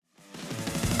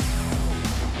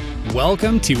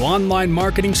Welcome to Online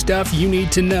Marketing Stuff You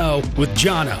Need to Know with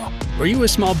Jono. Are you a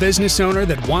small business owner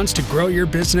that wants to grow your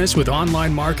business with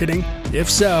online marketing? If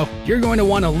so, you're going to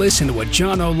want to listen to what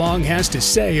Jono Long has to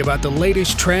say about the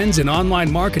latest trends in online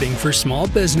marketing for small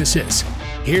businesses.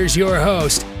 Here's your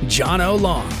host, Jono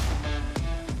Long.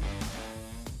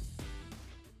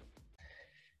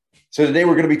 So today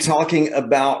we're going to be talking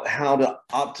about how to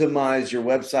optimize your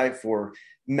website for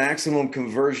maximum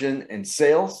conversion and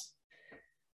sales.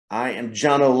 I am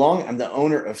Jono Long. I'm the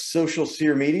owner of Social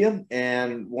Seer Media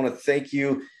and want to thank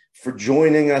you for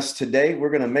joining us today. We're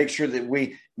going to make sure that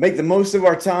we make the most of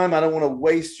our time. I don't want to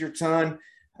waste your time.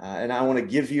 And I want to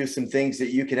give you some things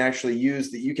that you can actually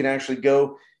use, that you can actually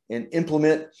go and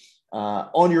implement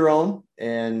on your own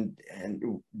and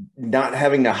not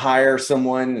having to hire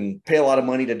someone and pay a lot of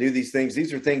money to do these things.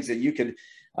 These are things that you could,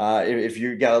 if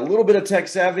you got a little bit of tech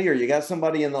savvy or you got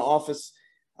somebody in the office,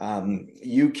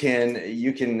 you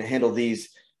can handle these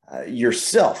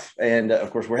yourself. And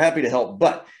of course, we're happy to help,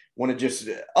 but want to just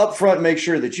upfront make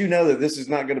sure that you know that this is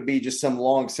not going to be just some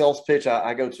long sales pitch.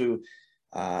 I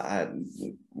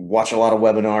watch a lot of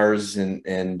webinars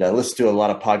and listen to a lot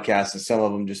of podcasts, and some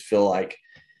of them just feel like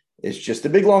it's just a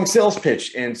big long sales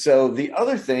pitch. And so the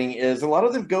other thing is a lot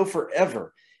of them go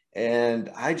forever. And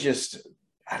I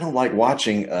don't like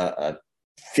watching a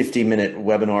 50-minute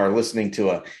webinar, listening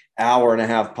to an hour and a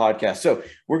half podcast. So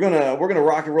we're gonna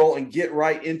rock and roll and get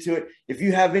right into it. If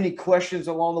you have any questions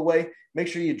along the way, make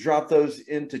sure you drop those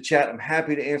into chat. I'm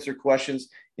happy to answer questions.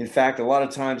 In fact, a lot of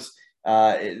times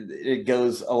it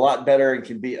goes a lot better and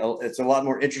it's a lot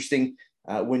more interesting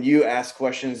when you ask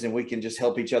questions and we can just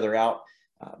help each other out.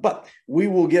 But we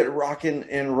will get rocking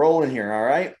and rolling here. All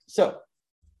right. So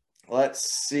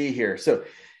let's see here. So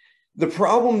the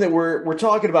problem that we're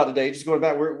talking about today, just going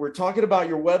back, we're talking about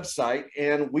your website,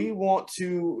 and we want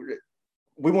to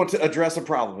address a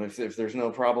problem. If there's no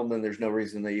problem, then there's no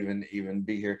reason to even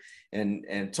be here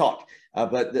and talk.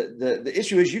 But the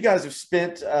issue is you guys have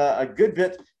spent a good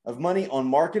bit of money on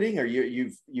marketing, or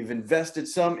you've invested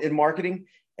some in marketing,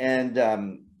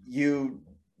 and you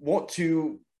want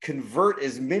to convert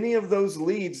as many of those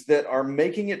leads that are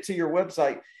making it to your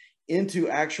website into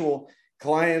actual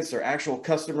clients or actual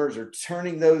customers, or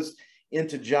turning those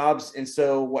into jobs. And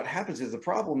so what happens is, the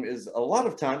problem is a lot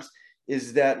of times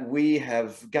is that we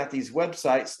have got these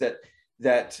websites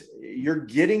that you're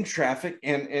getting traffic,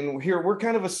 and here we're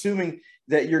kind of assuming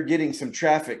that you're getting some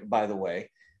traffic, by the way.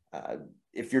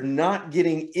 If you're not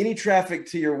getting any traffic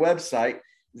to your website,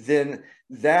 then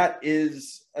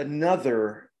that's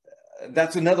another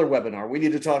webinar. We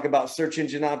need to talk about search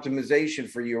engine optimization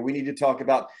for you, or we need to talk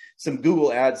about some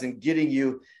Google ads and getting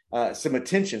you some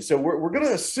attention. So we're going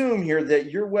to assume here that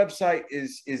your website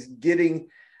is getting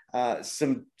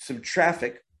some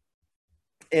traffic.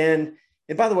 And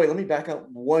by the way, let me back up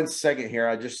 1 second here.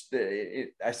 I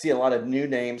see a lot of new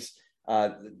names.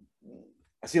 I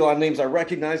see a lot of names I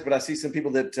recognize, but I see some people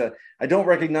that I don't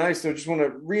recognize. So I just want to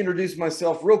reintroduce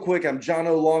myself real quick. I'm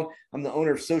Jono Long. I'm the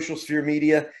owner of Social Seer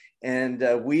Media.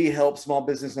 And we help small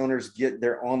business owners get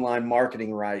their online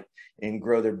marketing right and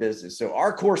grow their business. So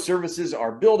our core services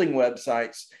are building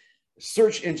websites,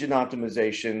 search engine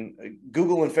optimization,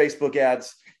 Google and Facebook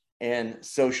ads, and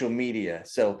social media.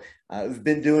 So we've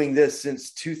been doing this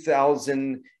since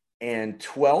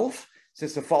 2012,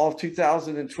 since the fall of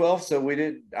 2012. So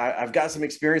I've got some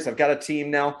experience. I've got a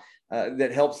team now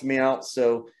that helps me out.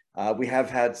 So we have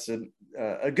had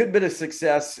a good bit of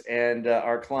success, and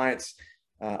our clients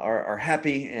are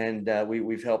happy, and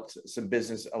we've helped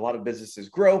a lot of businesses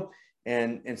grow.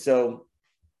 And so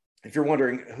if you're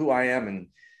wondering who I am and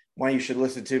why you should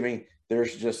listen to me,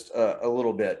 there's just a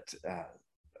little bit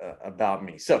about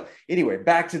me. So anyway,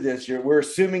 back to this. We're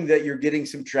assuming that you're getting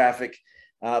some traffic,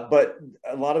 but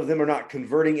a lot of them are not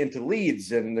converting into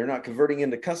leads, and they're not converting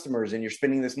into customers, and you're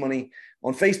spending this money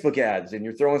on Facebook ads, and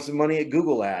you're throwing some money at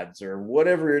Google ads, or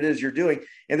whatever it is you're doing,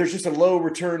 and there's just a low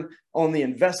return on the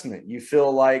investment. You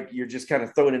feel like you're just kind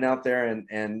of throwing it out there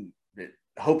and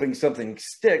hoping something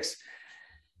sticks.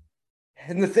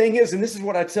 And the thing is, and this is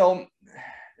what I tell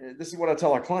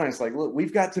our clients, like, look,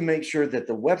 we've got to make sure that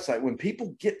the website, when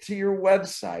people get to your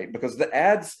website, because the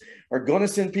ads are going to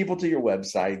send people to your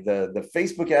website, the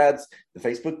Facebook ads, the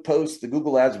Facebook posts, the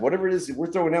Google ads, whatever it is that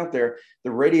we're throwing out there,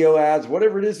 the radio ads,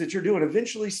 whatever it is that you're doing,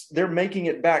 eventually they're making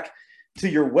it back to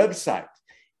your website.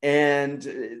 And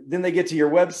then they get to your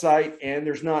website and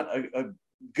there's not a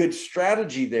good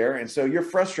strategy there. And so you're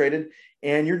frustrated,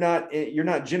 and you're not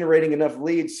generating enough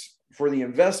leads for the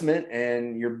investment,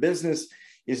 and your business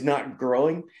is not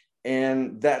growing,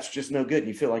 and that's just no good.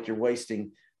 You feel like you're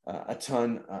wasting a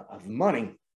ton of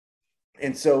money.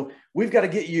 And so we've got to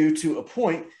get you to a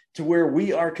point to where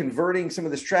we are converting some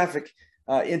of this traffic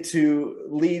into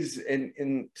leads and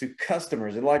into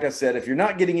customers. And like I said, if you're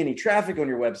not getting any traffic on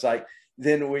your website,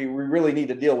 then we really need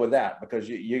to deal with that, because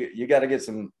you got to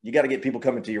get people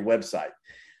coming to your website.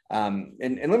 And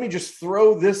let me just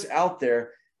throw this out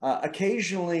there.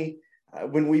 Occasionally,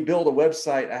 when we build a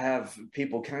website, I have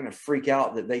people kind of freak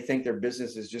out that they think their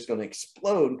business is just going to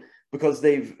explode because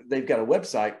they've got a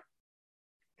website.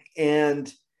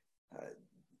 And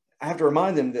I have to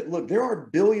remind them that, look, there are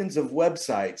billions of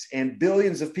websites and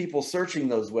billions of people searching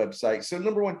those websites. So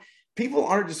number one, people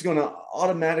aren't just going to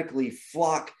automatically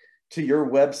flock to your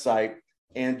website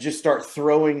and just start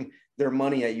throwing their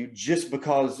money at you just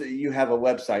because you have a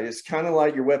website. It's kind of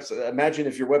like your website. Imagine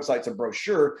if your website's a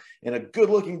brochure, and a good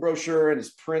looking brochure, and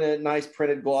it's printed, nice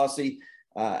printed, glossy,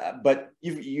 but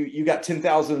you got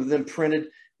 10,000 of them printed,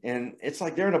 and it's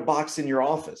like they're in a box in your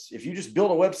office. If you just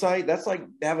build a website, that's like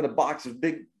having a box of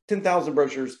big 10,000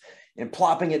 brochures and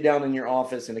plopping it down in your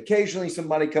office. And occasionally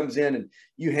somebody comes in and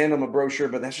you hand them a brochure,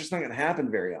 but that's just not going to happen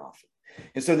very often.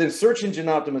 And so then search engine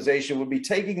optimization would be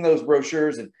taking those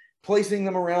brochures and placing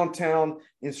them around town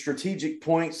in strategic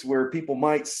points where people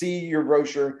might see your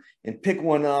brochure and pick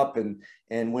one up.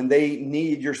 And when they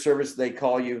need your service, they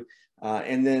call you.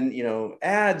 And then,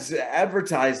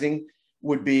 advertising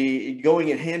would be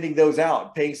going and handing those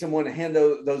out, paying someone to hand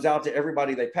those out to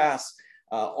everybody they pass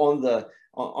on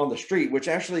the street, which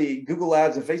actually Google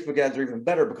ads and Facebook ads are even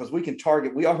better, because we can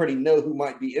target, we already know who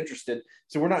might be interested.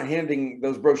 So we're not handing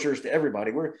those brochures to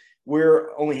everybody.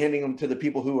 We're only handing them to the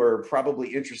people who are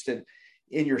probably interested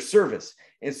in your service.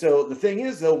 And so the thing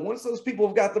is, though, once those people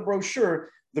have got the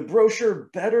brochure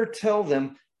better tell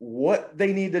them what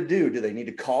they need to do. Do they need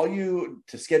to call you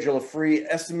to schedule a free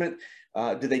estimate?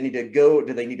 Do they need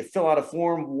to fill out a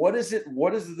form? What is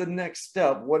the next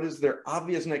step? What is their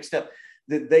obvious next step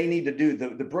that they need to do?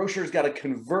 The brochure's got to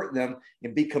convert them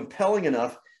and be compelling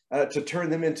enough to turn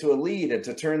them into a lead and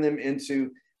to turn them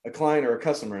into a client or a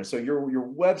customer. And so your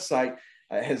website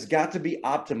has got to be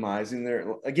optimized. And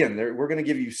we're going to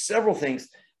give you several things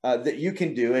that you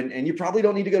can do. And you probably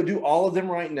don't need to go do all of them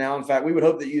right now. In fact, we would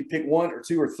hope that you'd pick one or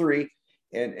two or three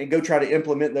and go try to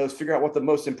implement those, figure out what the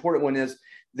most important one is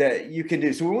that you can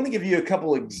do. So we want to give you a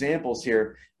couple examples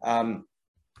here.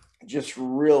 Just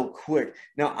real quick.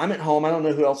 Now, I'm at home. I don't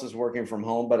know who else is working from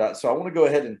home, but so I want to go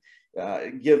ahead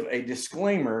and give a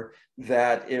disclaimer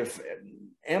that if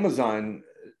Amazon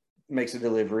makes a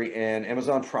delivery, and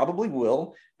Amazon probably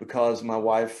will, because my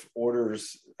wife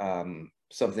orders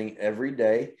something every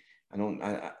day. I don't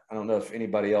know if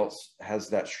anybody else has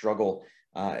that struggle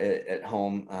at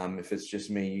home. If it's just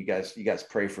me, you guys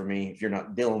pray for me if you're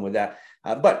not dealing with that.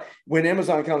 But when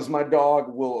Amazon comes, my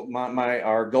dog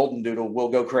our golden doodle will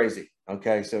go crazy.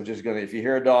 Okay. So if you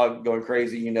hear a dog going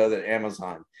crazy, you know that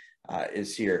Amazon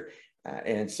is here.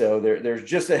 And so there's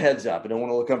just a heads up. I don't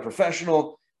want to look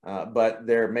unprofessional, but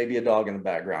there may be a dog in the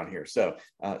background here. So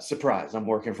surprise, I'm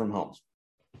working from home.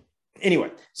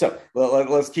 Anyway, so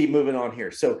let's keep moving on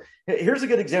here. So here's a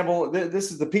good example.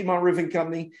 This is the Piedmont Roofing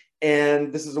Company,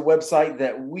 and this is a website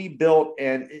that we built.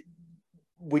 And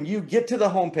when you get to the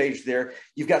homepage there,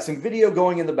 you've got some video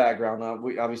going in the background.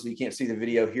 Obviously, you can't see the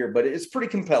video here, but it's pretty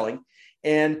compelling.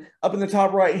 And up in the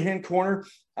top right-hand corner,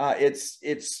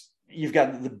 you've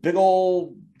got the big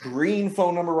old green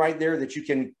phone number right there that you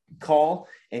can call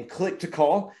and click to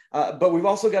call. But we've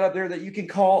also got up there that you can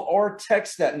call or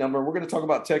text that number. We're going to talk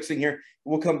about texting here.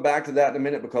 We'll come back to that in a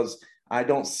minute, because I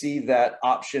don't see that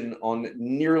option on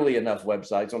nearly enough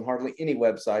websites, on hardly any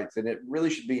websites. And it really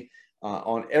should be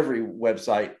on every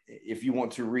website if you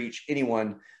want to reach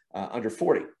anyone under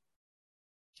 40.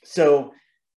 So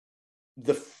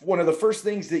one of the first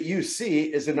things that you see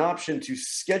is an option to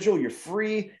schedule your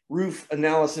free roof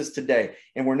analysis today.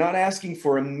 And we're not asking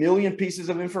for a million pieces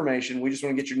of information. We just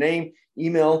want to get your name,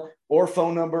 email, or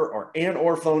phone number,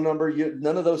 or phone number.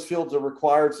 None of those fields are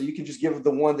required. So you can just give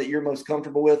the one that you're most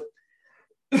comfortable with.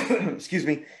 Excuse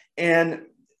me. And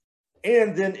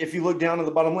then if you look down at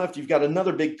the bottom left, you've got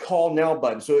another big call now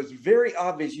button. So it's very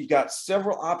obvious you've got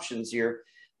several options here.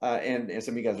 And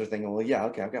some of you guys are thinking, well, yeah,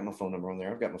 okay, I've got my phone number on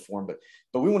there, I've got my form,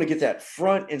 but we want to get that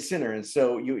front and center. And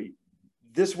so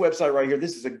this website right here,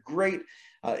 this is a great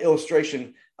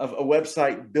illustration of a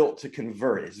website built to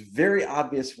convert. It's very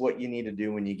obvious what you need to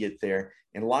do when you get there,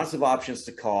 and lots of options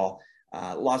to call,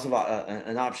 lots of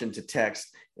an option to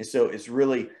text. And so it's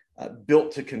really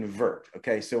built to convert.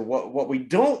 Okay, so what we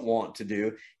don't want to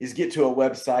do is get to a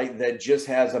website that just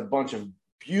has a bunch of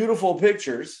beautiful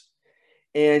pictures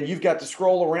And you've got to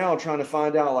scroll around trying to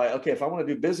find out, like, okay, if I want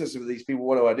to do business with these people,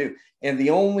 what do I do? And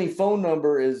the only phone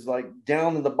number is like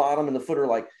down in the bottom in the footer,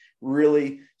 like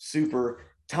really super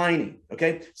tiny.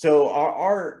 Okay. So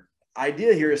our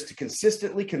idea here is to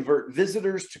consistently convert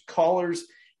visitors to callers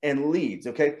and leads.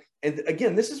 Okay. And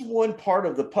again, this is one part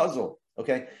of the puzzle.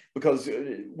 Okay. Because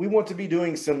we want to be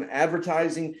doing some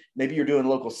advertising. Maybe you're doing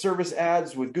local service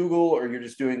ads with Google, or you're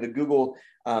just doing the Google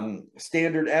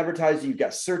standard advertising. You've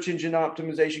got search engine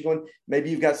optimization going. Maybe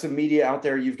you've got some media out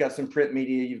there. You've got some print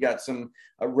media. You've got some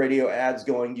radio ads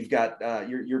going. You've got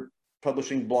you're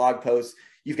publishing blog posts.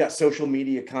 You've got social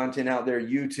media content out there,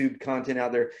 YouTube content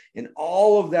out there, and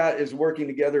all of that is working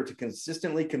together to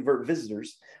consistently convert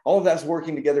visitors. All of that's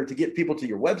working together to get people to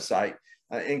your website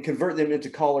and convert them into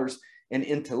callers and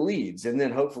into leads. And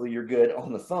then hopefully you're good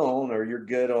on the phone, or you're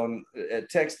good on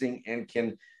texting, and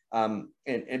can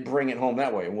and bring it home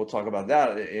that way. And we'll talk about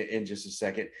that in just a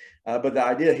second. But the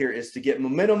idea here is to get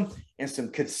momentum and some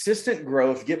consistent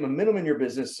growth, get momentum in your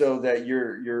business so that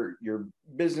your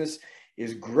business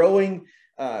is growing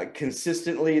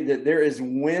consistently, that there is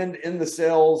wind in the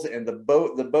sails and the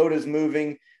boat is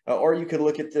moving. Or you could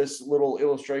look at this little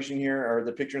illustration here, or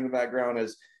the picture in the background,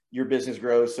 as your business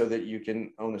grows so that you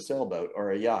can own a sailboat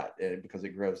or a yacht because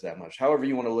it grows that much. However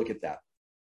you want to look at that.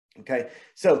 Okay.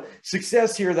 So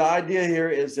success here, the idea here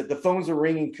is that the phones are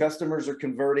ringing, customers are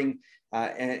converting,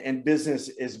 and business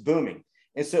is booming.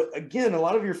 And so again, a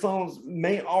lot of your phones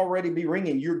may already be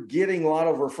ringing. You're getting a lot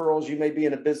of referrals. You may be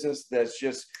in a business that's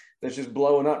just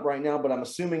blowing up right now. But I'm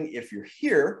assuming if you're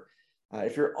here,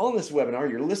 if you're on this webinar,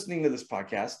 you're listening to this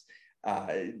podcast,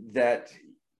 that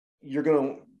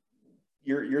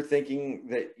you're thinking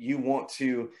that you want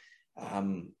to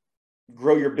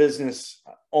grow your business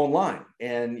online,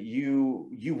 and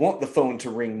you want the phone to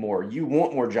ring more, you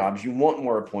want more jobs, you want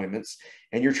more appointments,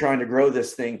 and you're trying to grow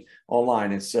this thing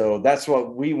online. And so that's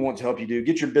what we want to help you do.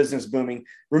 Get your business booming.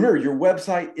 Remember, your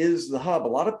website is the hub. A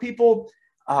lot of people,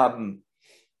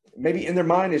 maybe in their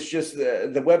mind, it's just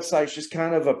the website's just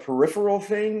kind of a peripheral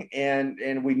thing,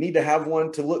 and we need to have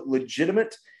one to look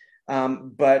legitimate.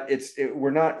 But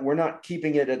we're not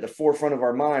keeping it at the forefront of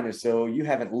our mind. And so you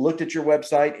haven't looked at your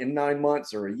website in 9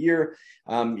 months or a year.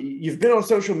 You've been on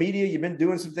social media. You've been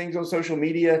doing some things on social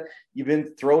media. You've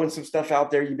been throwing some stuff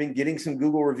out there. You've been getting some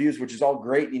Google reviews, which is all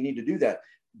great. You need to do that.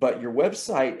 But your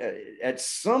website, at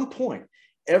some point,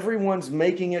 everyone's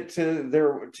making it to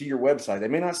your website. They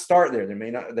may not start there.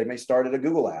 They may start at a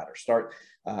Google ad, or start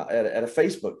at a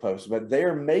Facebook post, but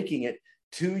they're making it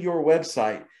to your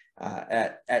website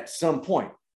at some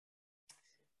point.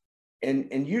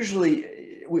 And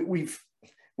usually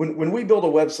when we build a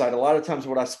website, a lot of times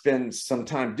what I spend some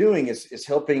time doing is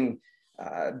helping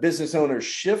business owners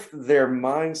shift their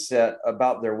mindset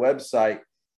about their website,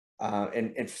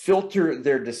 and filter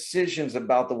their decisions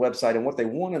about the website and what they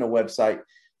want in a website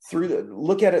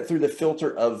look at it through the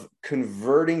filter of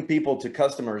converting people to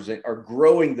customers or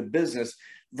growing the business,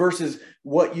 versus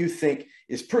what you think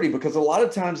is pretty. Because a lot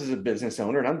of times as a business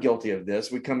owner, and I'm guilty of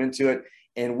this, we come into it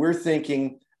and we're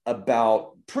thinking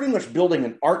about pretty much building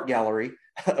an art gallery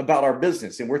about our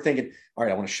business. And we're thinking, all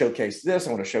right, I want to showcase this,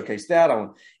 I want to showcase that.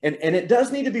 And it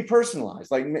does need to be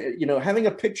personalized. Like, having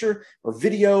a picture or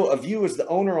video of you as the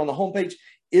owner on the homepage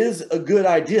is a good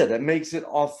idea. That makes it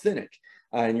authentic.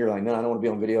 And you're like, no, I don't want to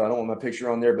be on video. I don't want my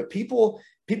picture on there. But people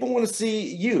want to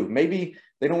see you. Maybe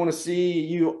they don't want to see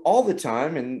you all the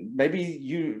time. And maybe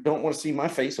you don't want to see my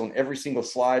face on every single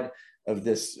slide of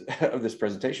this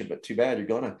presentation, but too bad, you're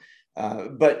gonna.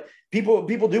 But people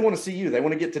do want to see you. They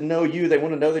want to get to know you. They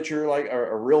want to know that you're like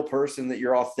a real person, that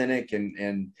you're authentic,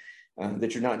 and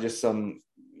that you're not just some,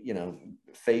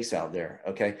 face out there.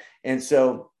 Okay. And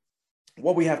so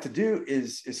what we have to do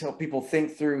is help people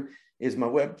think through, is my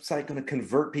website going to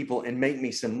convert people and make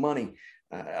me some money?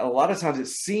 A lot of times it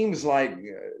seems like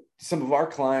some of our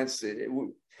clients,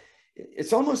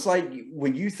 it's almost like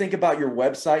when you think about your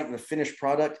website and the finished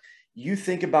product, you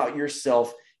think about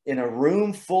yourself in a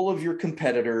room full of your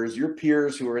competitors, your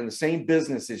peers who are in the same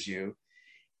business as you,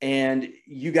 and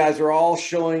you guys are all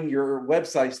showing your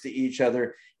websites to each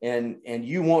other, and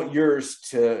you want yours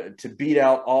to beat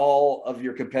out all of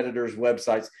your competitors'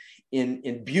 websites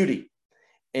in beauty.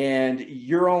 And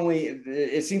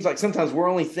it seems like sometimes we're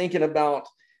only thinking about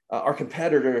our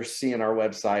competitors seeing our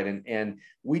website, and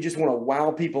we just want to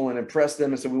wow people and impress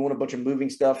them. And so we want a bunch of moving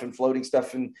stuff and floating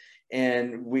stuff,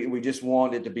 and we just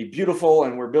want it to be beautiful,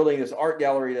 and we're building this art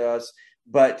gallery to us.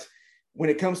 But when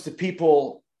it comes to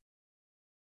people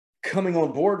coming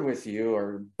on board with you,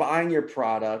 or buying your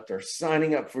product, or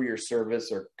signing up for your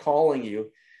service, or calling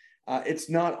you, It's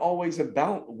not always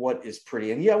about what is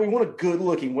pretty. And yeah, we want a good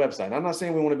looking website. I'm not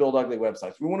saying we want to build ugly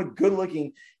websites. We want a good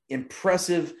looking,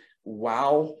 impressive,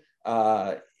 wow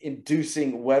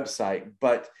inducing website.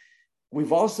 But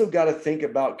we've also got to think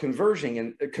about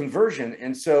conversion.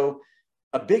 And so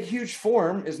a big, huge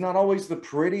form is not always the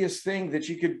prettiest thing that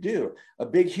you could do. A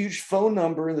big, huge phone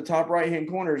number in the top right-hand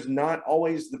corner is not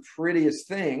always the prettiest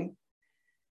thing.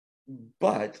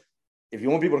 But if you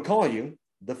want people to call you,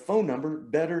 the phone number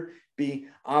better be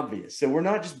obvious. So we're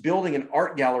not just building an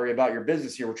art gallery about your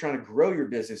business here. We're trying to grow your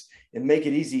business and make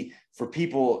it easy for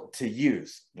people to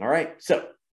use. All right. So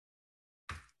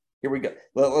here we go.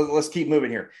 Let's keep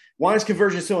moving here. Why is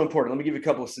conversion so important? Let me give you a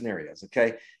couple of scenarios.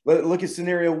 Okay. Look at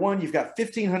scenario one. You've got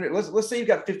 1,500. Let's say you've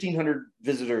got 1,500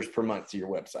 visitors per month to your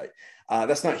website.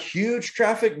 That's not huge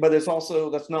traffic, but it's also,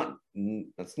 that's not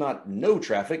no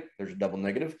traffic. There's a double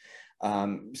negative.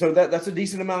 So that's a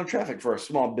decent amount of traffic for a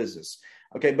small business.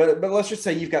 Okay. But let's just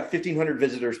say you've got 1,500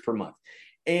 visitors per month.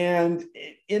 And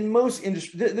in most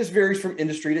industry, this varies from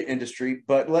industry to industry,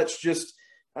 but let's just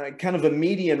kind of a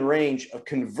median range of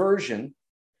conversion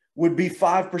would be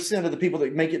 5% of the people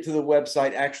that make it to the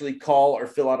website actually call or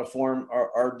fill out a form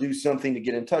or do something to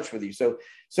get in touch with you. So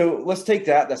let's take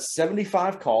that. That's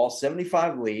 75 calls,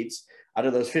 75 leads out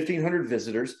of those 1,500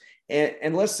 visitors.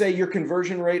 And let's say your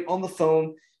conversion rate on the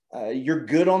phone, you're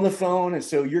good on the phone. And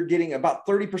so you're getting about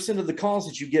 30% of the calls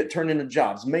that you get turned into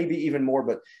jobs, maybe even more,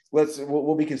 but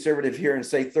we'll be conservative here and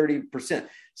say 30%.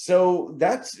 So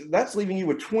that's leaving you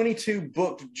with 22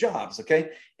 booked jobs.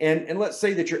 Okay. And let's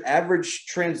say that your average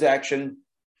transaction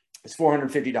is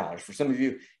 $450. For some of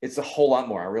you, it's a whole lot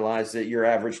more. I realize that your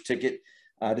average ticket,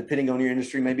 depending on your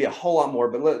industry, may be a whole lot more,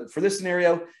 but for this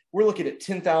scenario, we're looking at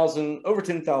over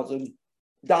 $10,000,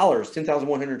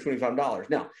 $10,125.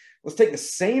 Now, let's take the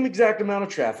same exact amount of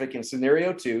traffic in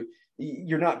scenario two.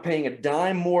 You're not paying a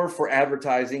dime more for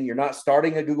advertising. You're not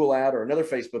starting a Google ad or another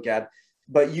Facebook ad,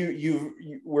 but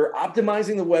we're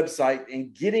optimizing the website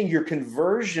and getting your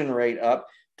conversion rate up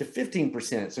to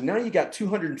 15%. So now you got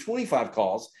 225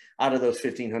 calls out of those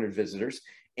 1,500 visitors,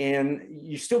 and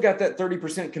you still got that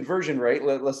 30% conversion rate.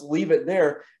 Let's leave it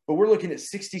there, but we're looking at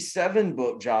 67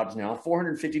 book jobs now,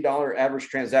 $450 average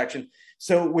transaction.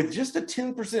 So with just a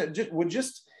 10%, with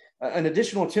just an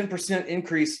additional 10%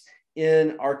 increase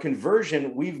in our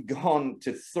conversion, we've gone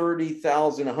to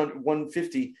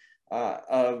 30,150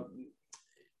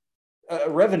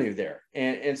 revenue there.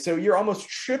 And so you're almost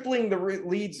tripling the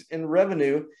leads in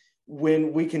revenue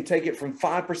when we can take it from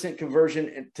 5%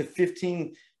 conversion to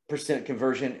 15%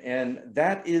 conversion. And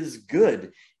that is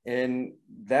good. And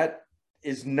that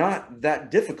is not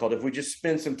that difficult if we just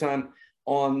spend some time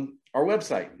on our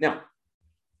website. Now,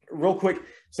 real quick,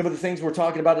 some of the things we're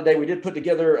talking about today, we did put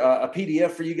together a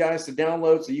PDF for you guys to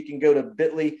download. So you can go to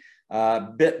bit.ly,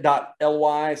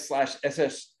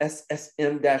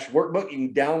 bit.ly/SSM-workbook. You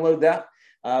can download that.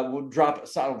 I'll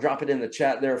drop it in the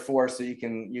chat there for us, so you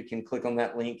can click on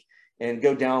that link and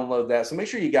go download that. So make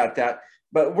sure you got that.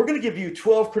 But we're going to give you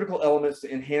 12 critical elements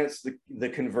to enhance the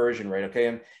conversion rate.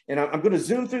 Okay. And I'm going to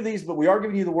zoom through these, but we are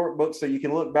giving you the workbook so you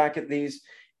can look back at these.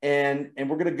 And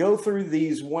we're going to go through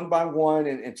these one by one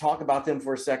and talk about them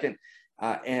for a second.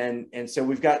 And so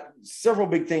we've got several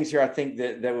big things here. I think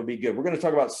that would be good. We're going to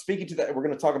talk about speaking to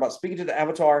the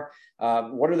avatar.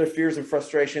 What are their fears and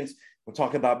frustrations? We'll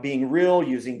talk about being real,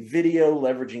 using video,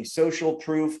 leveraging social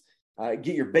proof,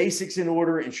 get your basics in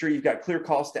order, ensure you've got clear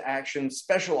calls to action,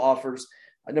 special offers.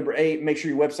 Number 8, make sure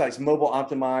your website's mobile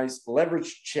optimized,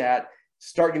 leverage chat,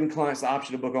 start giving clients the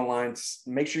option to book online,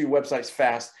 make sure your website's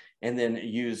fast, and then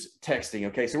use texting.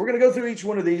 Okay, so we're going to go through each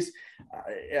one of these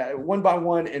one by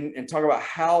one and talk about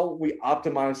how we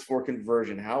optimize for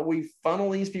conversion, how we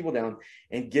funnel these people down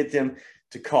and get them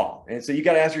to call. And so you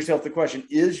got to ask yourself the question,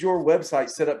 is your website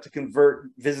set up to convert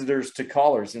visitors to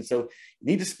callers? And so you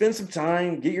need to spend some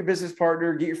time, get your business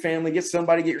partner, get your family, get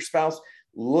somebody, get your spouse,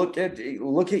 look at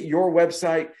your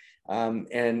website,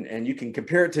 and you can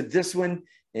compare it to this one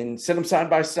and set them side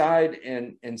by side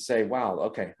and say, wow,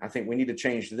 okay, I think we need to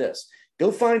change this.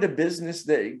 Go find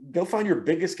go find your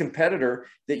biggest competitor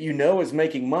that you know is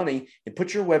making money and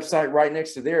put your website right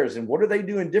next to theirs. And what are they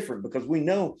doing different? Because we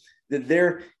know that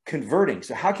they're converting.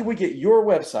 So how can we get your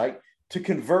website to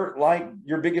convert like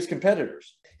your biggest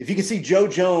competitors? If you can see Joe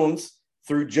Jones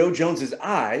through Joe Jones's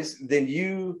eyes, then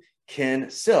you can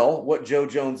sell what Joe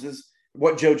Jones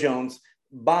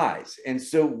buys. And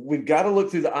so we've got to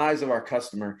look through the eyes of our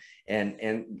customer.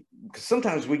 And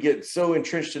sometimes we get so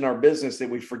entrenched in our business that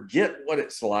we forget what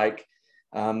it's like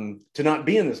to not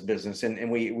be in this business. And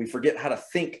we forget how to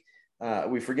think.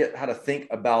 We forget how to think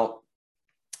about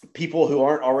people who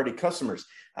aren't already customers.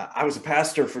 I was a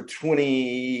pastor for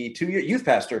 22 years, youth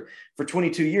pastor for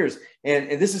 22 years.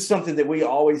 And this is something that we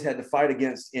always had to fight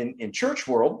against in church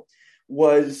world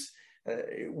was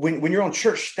when you're on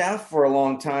church staff for a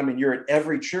long time and you're at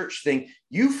every church thing,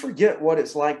 you forget what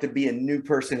it's like to be a new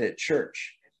person at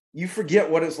church. You forget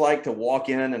what it's like to walk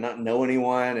in and not know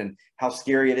anyone and how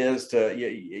scary it is to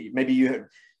maybe you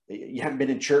haven't been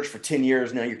in church for 10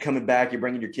 years. Now you're coming back, you're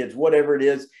bringing your kids, whatever it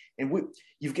is. And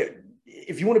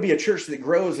if you want to be a church that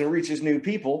grows and reaches new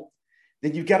people,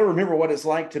 then you've got to remember what it's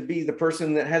like to be the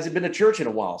person that hasn't been to church in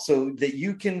a while so that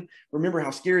you can remember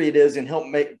how scary it is and help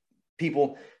make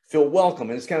people feel welcome.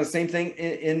 And it's kind of the same thing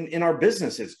in our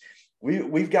businesses.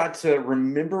 We've got to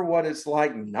remember what it's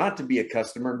like not to be a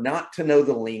customer, not to know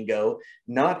the lingo,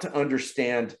 not to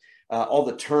understand all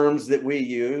the terms that we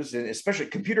use, and especially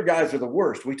computer guys are the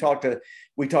worst. We talk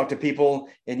to people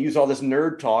and use all this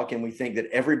nerd talk, and we think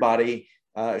that everybody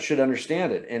should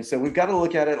understand it. And so we've got to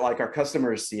look at it like our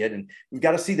customers see it, and we've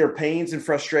got to see their pains and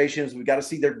frustrations. We've got to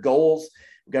see their goals.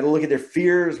 We've got to look at their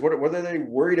fears. What are they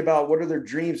worried about? What are their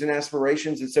dreams and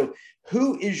aspirations? And so,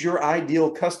 who is your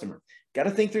ideal customer? Got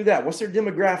to think through that. What's their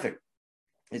demographic?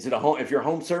 Is it a home? If you're a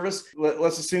home service,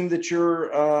 let's assume that you're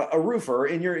a roofer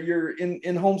and you're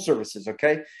in home services.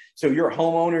 Okay, so you're a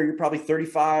homeowner. You're probably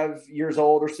 35 years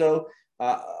old or so.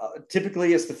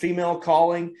 Typically, it's the female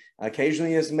calling.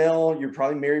 Occasionally, it's male. You're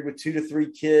probably married with 2 to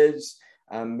 3 kids.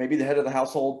 Maybe the head of the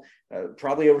household.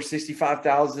 Probably over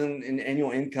 65,000 in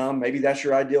annual income. Maybe that's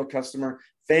your ideal customer.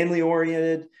 Family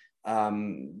oriented,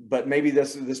 but maybe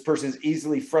this person is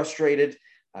easily frustrated.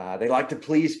 They like to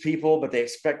please people, but they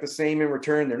expect the same in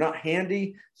return. They're not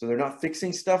handy, so they're not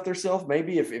fixing stuff themselves.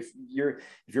 Maybe if you're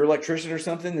an electrician or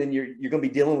something, then you're going to be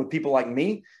dealing with people like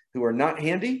me who are not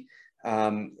handy. We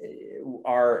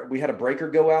had a breaker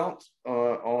go out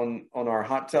on our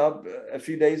hot tub a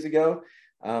few days ago,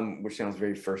 which sounds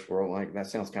very first world, like that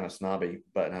sounds kind of snobby,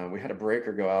 but we had a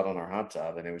breaker go out on our hot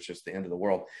tub and it was just the end of the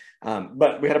world.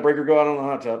 But we had a breaker go out on the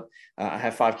hot tub. I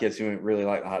have 5 kids who really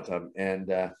like the hot tub, and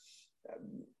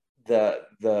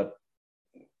the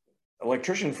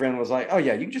electrician friend was like, "Oh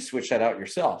yeah, you can just switch that out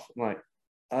yourself." I'm like,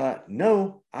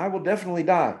 no, I will definitely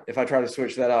die if I try to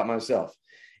switch that out myself.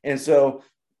 And so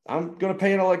I'm going to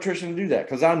pay an electrician to do that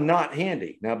because I'm not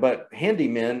handy now, but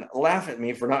handymen laugh at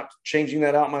me for not changing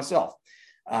that out myself.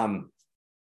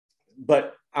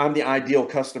 But I'm the ideal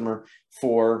customer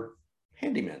for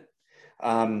handymen.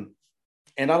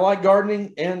 And I like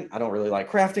gardening and I don't really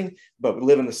like crafting, but we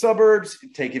live in the suburbs,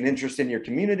 take an interest in your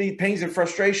community, pains and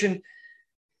frustration.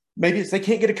 Maybe it's they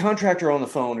can't get a contractor on the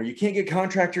phone, or you can't get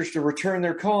contractors to return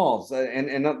their calls.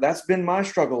 And that's been my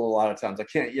struggle a lot of times. I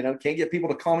can't get people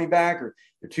to call me back, or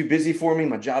they're too busy for me.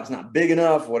 My job's not big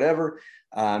enough, whatever.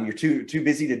 You're too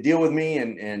busy to deal with me.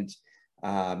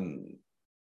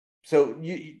 So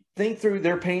you think through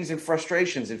their pains and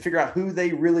frustrations and figure out who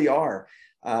they really are.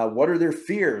 What are their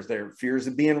fears? Their fears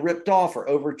of being ripped off or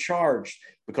overcharged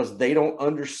because they don't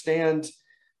understand,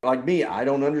 like me, I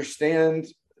don't understand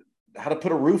how to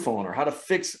put a roof on or how to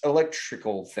fix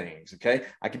electrical things. Okay.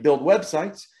 I can build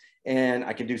websites and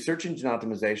I can do search engine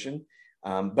optimization,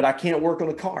 but I can't work on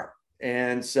a car.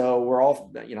 And so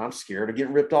I'm scared of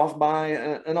getting ripped off by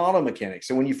an auto mechanic.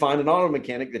 So when you find an auto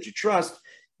mechanic that you trust,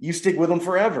 you stick with them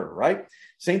forever, right?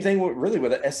 Same thing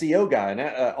with an SEO guy, an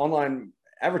online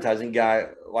advertising guy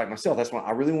like myself. That's why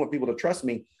I really want people to trust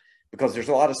me, because there's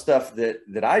a lot of stuff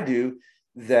that I do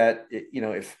that,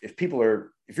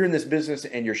 if you're in this business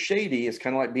and you're shady, it's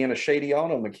kind of like being a shady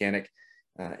auto mechanic.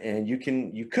 And you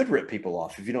could rip people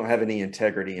off if you don't have any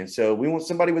integrity. And so we want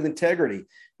somebody with integrity.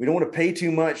 We don't want to pay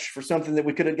too much for something that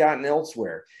we could have gotten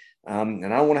elsewhere.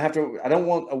 And I don't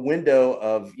want a window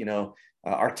of,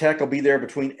 our tech will be there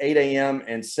between 8 a.m.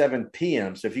 and 7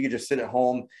 p.m. So if you could just sit at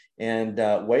home and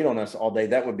wait on us all day,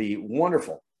 that would be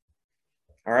wonderful.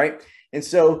 All right. And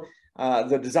so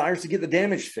the desire is to get the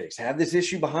damage fixed, have this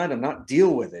issue behind them, not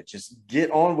deal with it, just get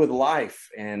on with life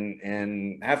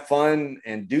and have fun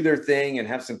and do their thing and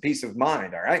have some peace of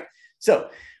mind. All right. So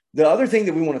the other thing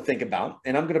that we want to think about,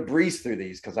 and I'm going to breeze through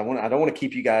these because I don't want to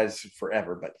keep you guys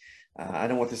forever, but I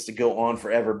don't want this to go on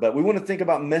forever, but we want to think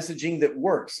about messaging that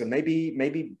works. So maybe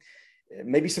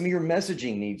some of your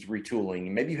messaging needs retooling.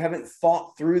 Maybe you haven't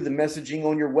thought through the messaging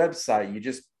on your website. You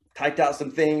just typed out some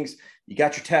things. You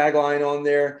got your tagline on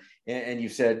there and you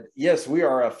said, yes, we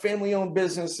are a family-owned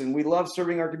business and we love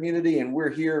serving our community and we're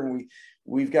here and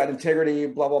we've got integrity,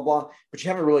 blah, blah, blah. But you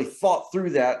haven't really thought through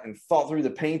that and thought through the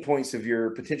pain points of your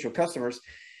potential customers.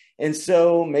 And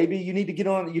so maybe you need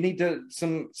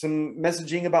some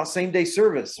messaging about same-day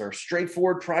service or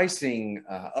straightforward pricing,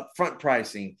 upfront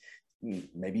pricing,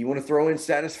 maybe you want to throw in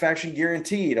satisfaction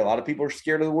guaranteed. A lot of people are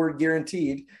scared of the word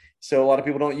guaranteed, so a lot of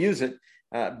people don't use it.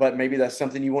 But maybe that's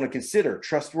something you want to consider.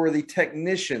 Trustworthy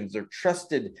technicians or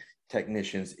trusted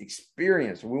technicians,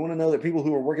 experience. We want to know that people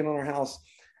who are working on our house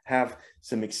have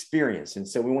some experience. And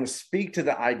so we want to speak to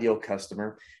the ideal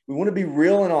customer. We want to be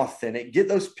real and authentic. Get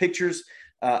those pictures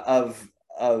of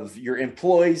your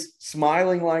employees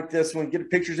smiling like this one. Get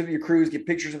pictures of your crews, get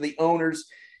pictures of the owners,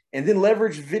 and then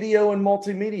leverage video and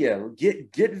multimedia.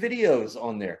 Get videos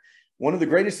on there. One of the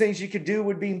greatest things you could do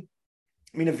would be,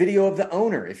 a video of the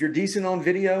owner. If you're decent on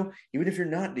video, even if you're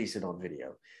not decent on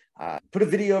video, put a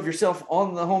video of yourself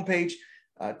on the homepage,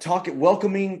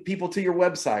 welcoming people to your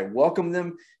website, welcome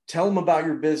them, tell them about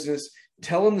your business,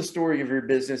 tell them the story of your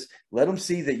business, let them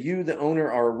see that you, the owner,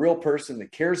 are a real person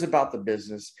that cares about the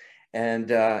business, and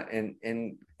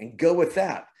go with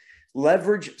that.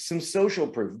 Leverage some social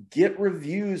proof. Get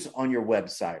reviews on your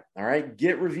website. All right.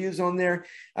 Get reviews on there.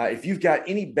 If you've got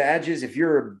any badges, if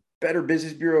you're a Better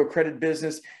Business Bureau accredited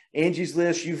business, Angie's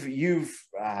List, you've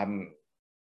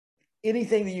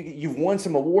anything that you've won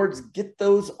some awards, get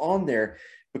those on there,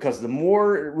 because the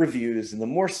more reviews and the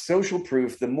more social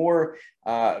proof, the more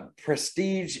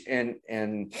prestige and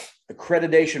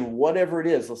accreditation, whatever it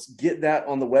is, let's get that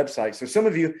on the website. So some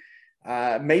of you,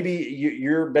 maybe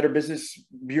you're Better Business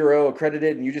Bureau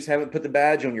accredited and you just haven't put the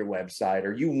badge on your website,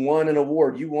 or you won an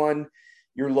award, you won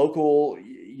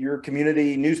your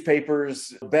community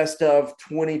newspapers best of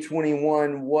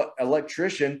 2021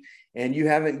 electrician, and you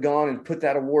haven't gone and put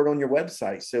that award on your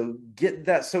website. So get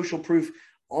that social proof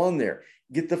on there.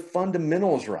 Get the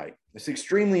fundamentals right. It's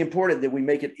extremely important that we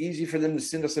make it easy for them to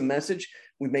send us a message.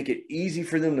 We make it easy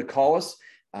for them to call us.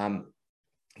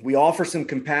 We offer some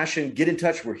compassion. Get in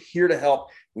touch. We're here to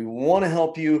help. We want to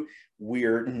help you.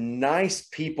 We're nice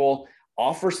people.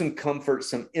 Offer some comfort,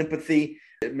 some empathy.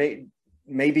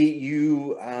 Maybe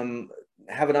you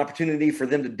have an opportunity for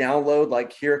them to download,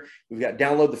 like here, we've got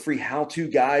download the free how-to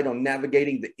guide on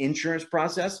navigating the insurance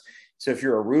process. So if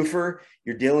you're a roofer,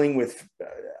 you're dealing with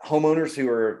homeowners who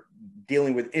are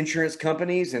dealing with insurance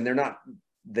companies, and they're not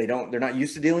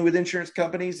used to dealing with insurance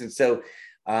companies. And so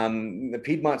the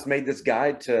Piedmont's made this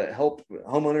guide to help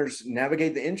homeowners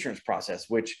navigate the insurance process,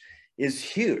 which is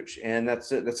huge. And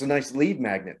that's a nice lead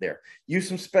magnet there. Use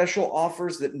some special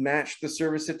offers that match the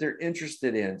service that they're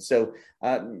interested in. So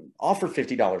offer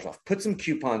 $50 off, put some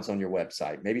coupons on your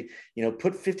website, maybe,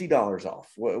 put $50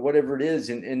 off, whatever it is,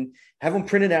 and have them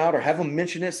print it out or have them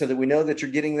mention it so that we know that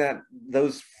you're getting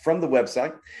those from the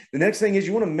website. The next thing is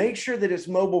you want to make sure that it's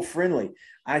mobile friendly.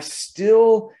 I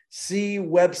still see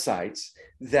websites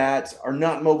that are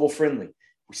not mobile friendly.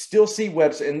 We still see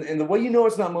websites, and the way you know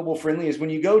it's not mobile friendly is when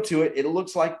you go to it, it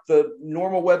looks like the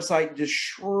normal website just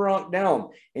shrunk down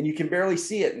and you can barely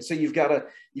see it. And so you've got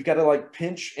to like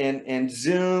pinch and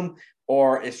zoom,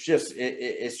 or it's just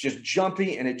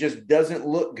jumpy and it just doesn't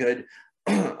look good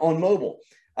on mobile.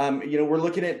 We're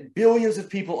looking at billions of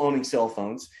people owning cell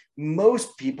phones.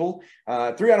 Most people,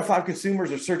 3 out of 5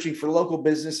 consumers are searching for local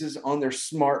businesses on their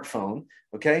smartphone.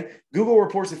 Okay. Google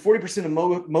reports that 40% of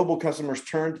mobile customers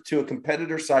turned to a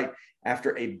competitor site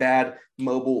after a bad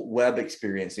mobile web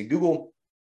experience. And Google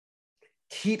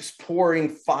keeps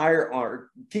pouring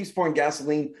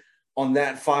gasoline on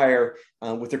that fire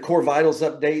with their Core Vitals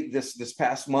update this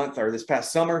past month, or this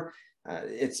past summer.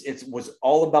 It was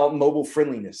all about mobile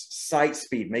friendliness, site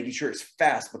speed, making sure it's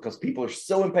fast, because people are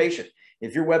so impatient.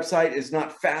 If your website is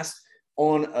not fast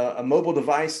on a mobile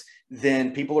device,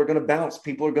 then people are going to bounce.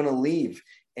 People are going to leave.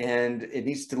 And it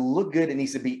needs to look good. It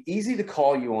needs to be easy to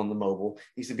call you on the mobile.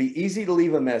 It needs to be easy to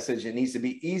leave a message. It needs to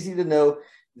be easy to know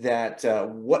that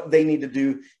what they need to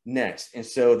do next. And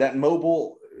so that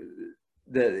mobile,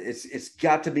 it's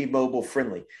got to be mobile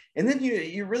friendly. And then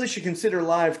you really should consider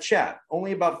live chat.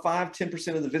 Only about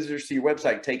 5-10% of the visitors to your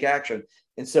website take action.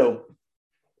 And so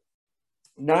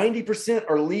 90%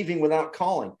 are leaving without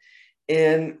calling.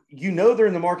 And they're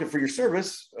in the market for your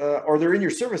service, or they're in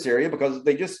your service area because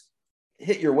they just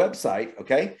hit your website.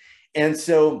 Okay. And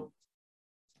so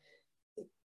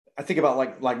I think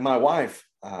about like my wife,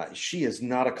 she is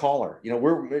not a caller.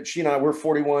 She and I, we're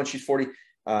 41, she's 40.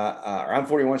 Or I'm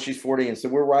 41, she's 40. And so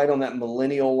we're right on that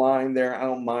millennial line there. I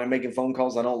don't mind making phone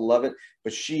calls. I don't love it,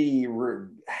 but she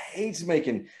hates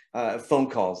making phone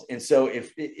calls. And so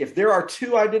if there are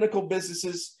 2 identical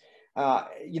businesses,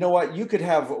 you know what, you could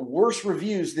have worse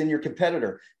reviews than your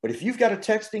competitor. But if you've got a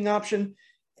texting option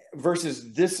versus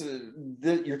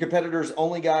your competitor's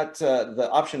only got the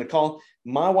option to call,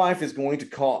 my wife is going to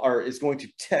call, or is going to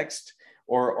text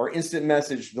or instant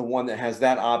message the one that has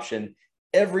that option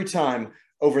every time,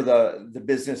 over the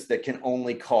business that can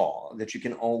only call, that you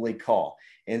can only call.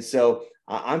 And so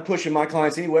I'm pushing my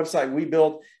clients, any website we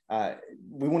build,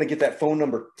 we want to get that phone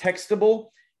number textable,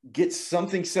 get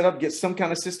something set up, get some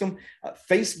kind of system.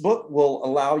 Facebook will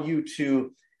allow you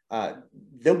to,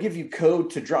 they'll give you code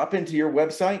to drop into your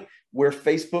website where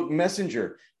Facebook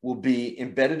Messenger will be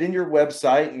embedded in your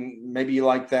website. And maybe you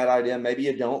like that idea, maybe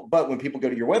you don't. But when people go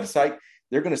to your website,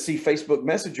 they're going to see Facebook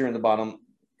Messenger in the bottom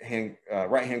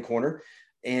right-hand corner.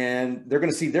 And they're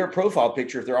going to see their profile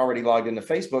picture if they're already logged into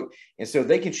Facebook. And so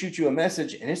they can shoot you a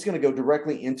message and it's going to go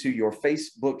directly into your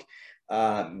Facebook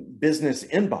business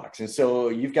inbox. And so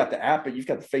you've got the app, but you've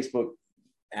got the Facebook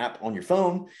app on your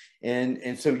phone.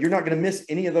 And so you're not going to miss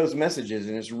any of those messages.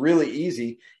 And it's really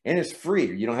easy and it's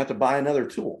free. You don't have to buy another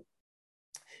tool.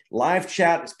 Live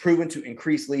chat is proven to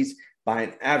increase leads by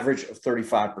an average of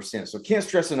 35%. So can't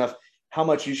stress enough how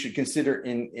much you should consider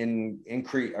including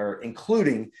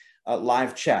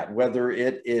live chat, whether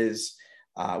it is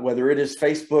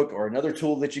Facebook or another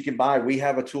tool that you can buy. We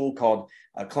have a tool called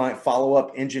a Client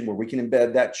Follow-Up Engine where we can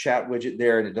embed that chat widget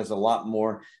there, and it does a lot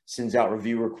more, sends out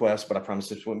review requests, but I promise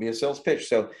this wouldn't be a sales pitch.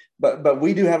 So, but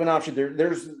we do have an option there.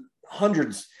 There's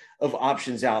hundreds of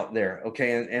options out there.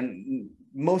 Okay. And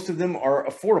most of them are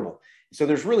affordable. So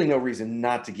there's really no reason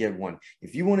not to get one.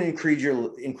 If you want to increase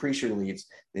your leads,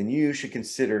 then you should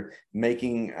consider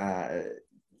making,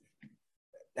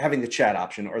 having the chat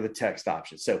option or the text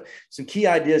option. So some key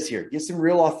ideas here: get some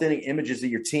real authentic images of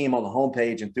your team on the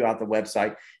homepage and throughout the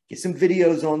website. Get some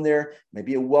videos on there,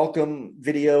 maybe a welcome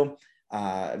video,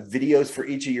 videos for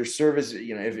each of your services.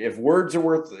 You know, if words are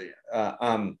worth,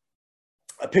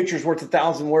 a picture's worth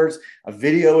 1,000 words, a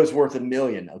video is worth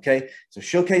 1,000,000. Okay. So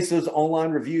showcase those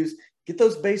online reviews. Get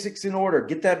those basics in order.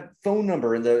 Get that phone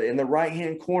number in the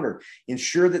right-hand corner.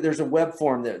 Ensure that there's a web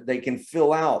form that they can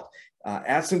fill out.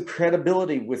 Add some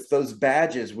credibility with those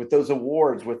badges, with those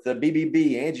awards, with the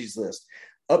BBB, Angie's List.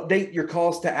 Update your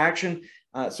calls to action.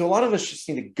 So a lot of us just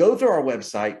need to go through our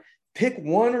website, pick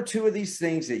one or two of these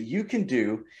things that you can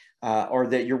do or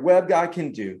that your web guy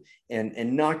can do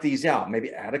and knock these out. Maybe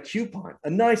add a coupon,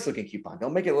 a nice looking coupon.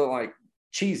 Don't make it look like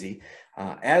cheesy.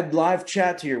 Add live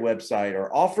chat to your website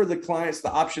or offer the clients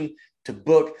the option to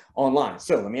book online.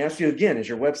 So let me ask you again, is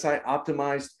your website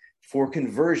optimized for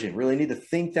conversion? Really need to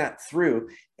think that through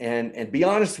and be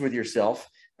honest with yourself.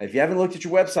 If you haven't looked at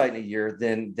your website in a year,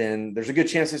 then there's a good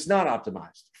chance it's not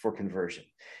optimized for conversion.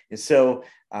 And so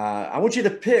I want you to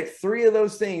pick 3 of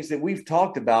those things that we've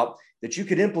talked about that you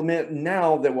could implement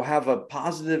now that will have a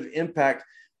positive impact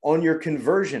on your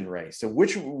conversion rate. So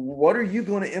what are you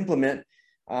going to implement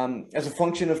as a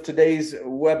function of today's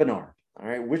webinar? All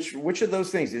right, which of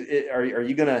those things are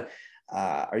you going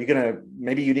to,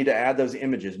 maybe you need to add those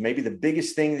images. Maybe the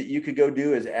biggest thing that you could go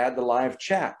do is add the live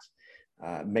chat.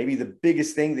 Maybe the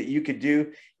biggest thing that you could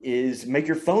do is make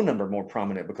your phone number more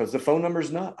prominent because the phone number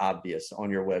is not obvious on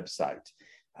your website.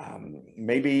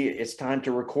 Maybe it's time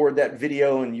to record that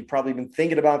video and you've probably been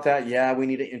thinking about that. Yeah, we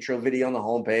need an intro video on the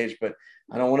homepage, but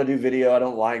I don't want to do video. I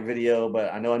don't like video,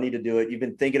 but I know I need to do it. You've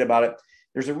been thinking about it.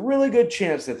 There's a really good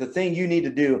chance that the thing you need to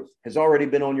do has already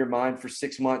been on your mind for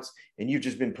 6 months and you've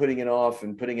just been putting it off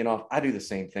and putting it off. I do the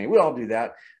same thing. We all do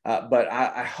that. But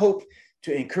I hope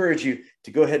to encourage you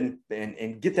to go ahead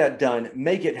and get that done,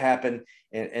 make it happen,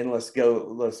 and let's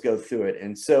go through it.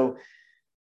 And so,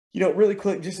 really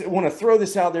quick, just want to throw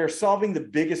this out there, solving the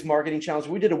biggest marketing challenge.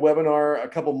 We did a webinar a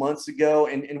couple months ago,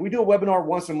 and we do a webinar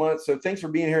once a month. So thanks for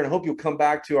being here, and I hope you'll come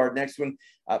back to our next one.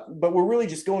 But we're really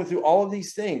just going through all of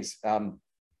these things,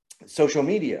 social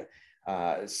media,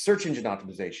 search engine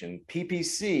optimization,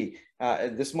 PPC.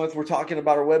 This month, we're talking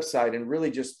about our website and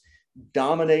really just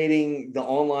dominating the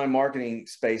online marketing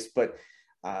space. But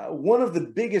one of the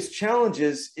biggest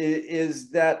challenges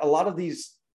is that a lot of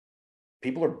these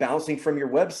people are bouncing from your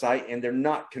website and they're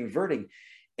not converting,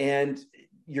 and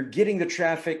you're getting the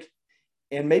traffic,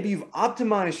 and maybe you've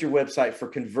optimized your website for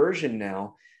conversion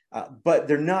now, but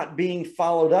they're not being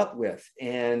followed up with,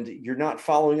 and you're not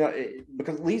following up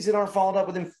because leads that aren't followed up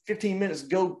within 15 minutes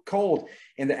go cold,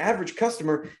 and the average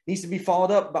customer needs to be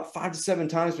followed up about 5 to 7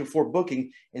 times before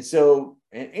booking. And so,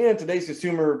 and today's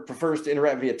consumer prefers to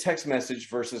interact via text message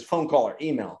versus phone call or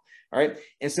email. All right.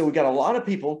 And so we've got a lot of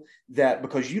people that,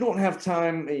 because you don't have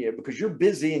time, because you're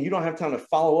busy and you don't have time to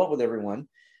follow up with everyone,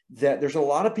 that there's a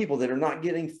lot of people that are not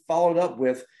getting followed up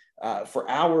with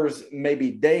for hours,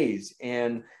 maybe days.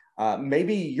 And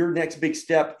maybe your next big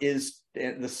step is,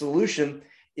 the solution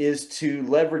is to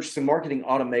leverage some marketing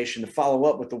automation to follow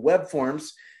up with the web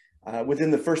forms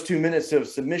within the first 2 minutes of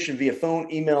submission via phone,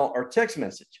 email, or text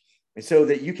message. And so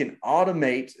that you can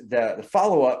automate the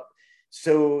follow-up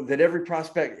so that every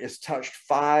prospect is touched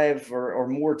 5 or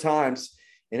more times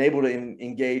and able to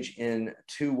engage in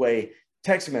two-way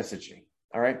text messaging.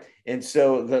 All right. And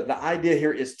so the idea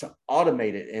here is to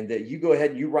automate it, and that you go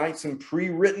ahead, you write some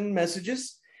pre-written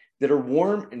messages that are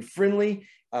warm and friendly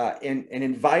and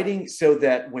inviting, so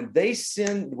that when they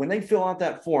fill out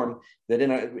that form, that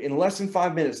in less than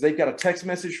 5 minutes, they've got a text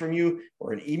message from you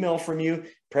or an email from you,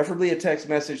 preferably a text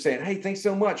message saying, hey, thanks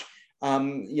so much.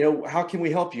 How can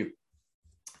we help you?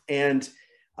 And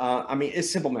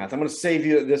it's simple math. I'm going to save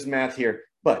you this math here.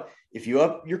 But if you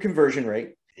up your conversion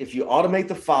rate, if you automate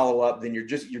the follow-up, then you're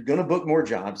going to book more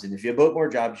jobs. And if you book more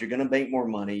jobs, you're going to make more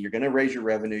money. You're going to raise your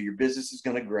revenue. Your business is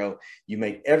going to grow. You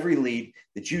make every lead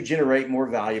that you generate more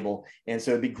valuable. And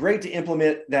so it'd be great to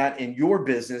implement that in your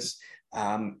business.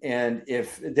 And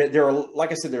if there are,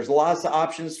 like I said, there's lots of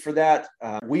options for that.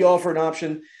 We offer an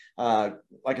option, like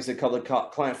I said, called the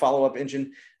Client Follow-Up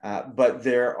Engine. But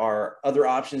there are other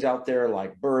options out there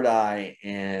like Birdeye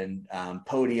and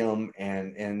Podium,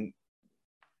 and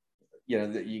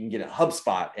that you can get a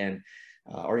HubSpot, and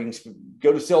or you can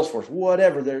go to Salesforce,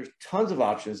 whatever. There's tons of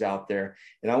options out there.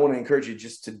 And I want to encourage you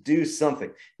just to do something.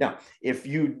 Now, if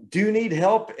you do need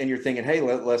help and you're thinking, hey,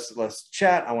 let's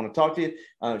chat, I want to talk to you,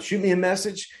 shoot me a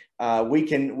message. We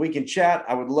can chat.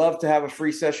 I would love to have a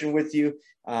free session with you.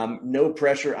 No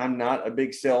pressure. I'm not a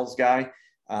big sales guy.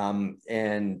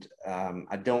 And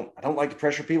I don't like to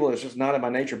pressure people. It's just not in my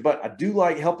nature, but I do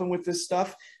like helping with this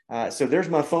stuff. So there's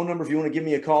my phone number if you want to give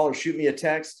me a call or shoot me a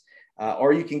text,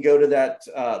 or you can go to that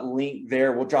link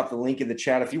there. We'll drop the link in the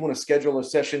chat. If you want to schedule a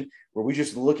session where we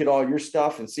just look at all your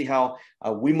stuff and see how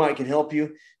we can help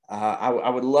you, I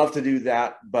would love to do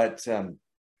that. But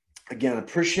again, I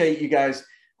appreciate you guys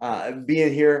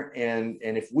being here. And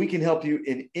if we can help you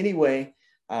in any way,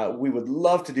 we would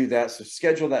love to do that. So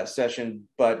schedule that session.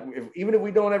 But even if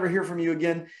we don't ever hear from you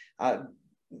again,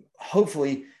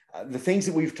 hopefully the things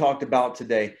that we've talked about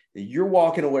today, that you're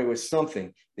walking away with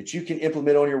something that you can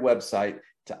implement on your website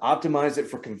to optimize it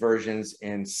for conversions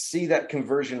and see that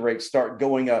conversion rate start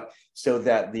going up, so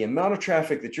that the amount of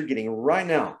traffic that you're getting right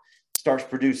now starts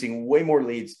producing way more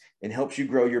leads and helps you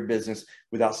grow your business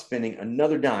without spending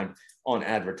another dime on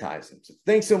advertising. So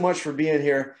thanks so much for being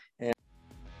here.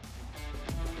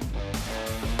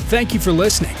 Thank you for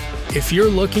listening. If you're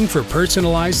looking for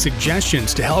personalized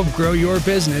suggestions to help grow your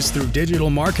business through digital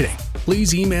marketing,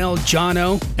 please email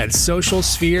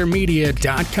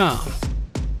Jono@socialspheremedia.com.